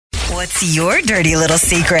What's your dirty little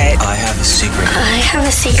secret? I have a secret. I have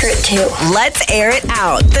a secret, too. Let's air it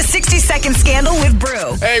out. The 60-second scandal with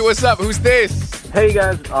Brew. Hey, what's up? Who's this? Hey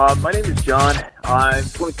guys, my name is John. I'm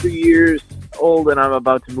 22 years old and I'm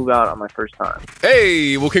about to move out on my first time.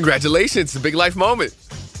 Hey, well, congratulations. It's a big life moment.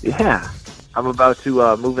 Yeah, I'm about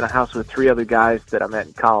to move in a house with 3 other guys that I met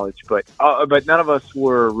in college, but none of us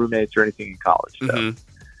were roommates or anything in college. So. Mm-hmm.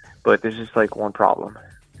 But there's just like one problem.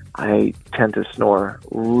 I tend to snore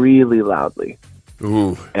really loudly.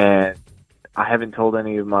 Ooh. And I haven't told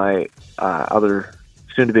any of my other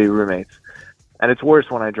soon-to-be roommates. And it's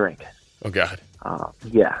worse when I drink. Oh, God.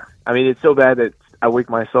 Yeah. I mean, it's so bad that I wake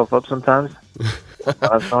myself up sometimes when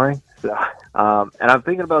I'm snoring. So, and I'm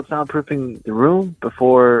thinking about soundproofing the room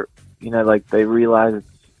before, they realize it's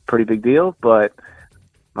a pretty big deal. But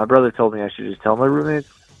my brother told me I should just tell my roommates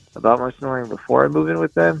about my snoring before I move in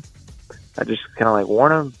with them. I just kind of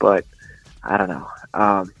warn them, but I don't know.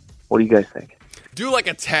 What do you guys think? Do like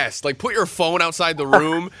a test. Like put your phone outside the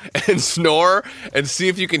room and snore and see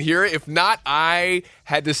if you can hear it. If not, I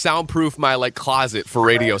had to soundproof my closet for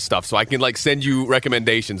radio stuff, so I can send you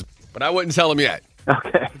recommendations. But I wouldn't tell them yet.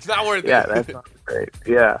 Okay. It's not worth it. Yeah, that sounds great.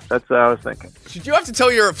 Yeah, that's what I was thinking. Should you have to tell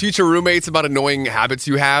your future roommates about annoying habits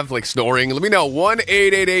you have, like snoring? Let me know.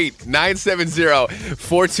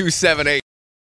 1-888-970-4278.